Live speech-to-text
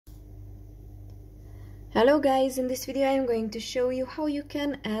Hello guys, in this video I am going to show you how you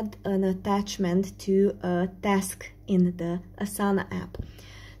can add an attachment to a task in the Asana app.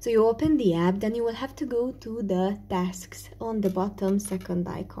 So you open the app, then you will have to go to the tasks on the bottom second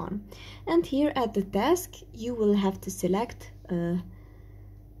icon. And here at the task, you will have to select an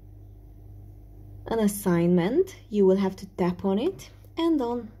assignment. You will have to tap on it, and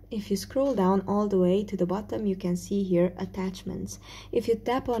if you scroll down all the way to the bottom, you can see here attachments. If you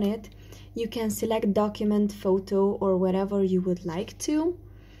tap on it, you can select document, photo, or whatever you would like to.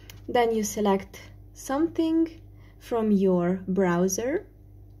 Then you select something from your browser,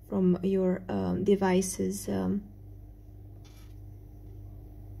 from your devices, and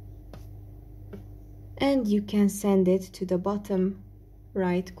you can send it to the bottom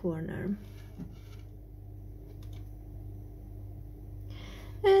right corner.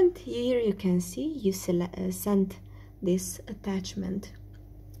 And here you can see you sent this attachment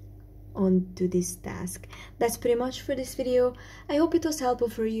onto this task. That's pretty much for this video. I hope it was helpful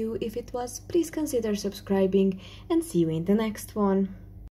for you. If it was, please consider subscribing, and see you in the next one.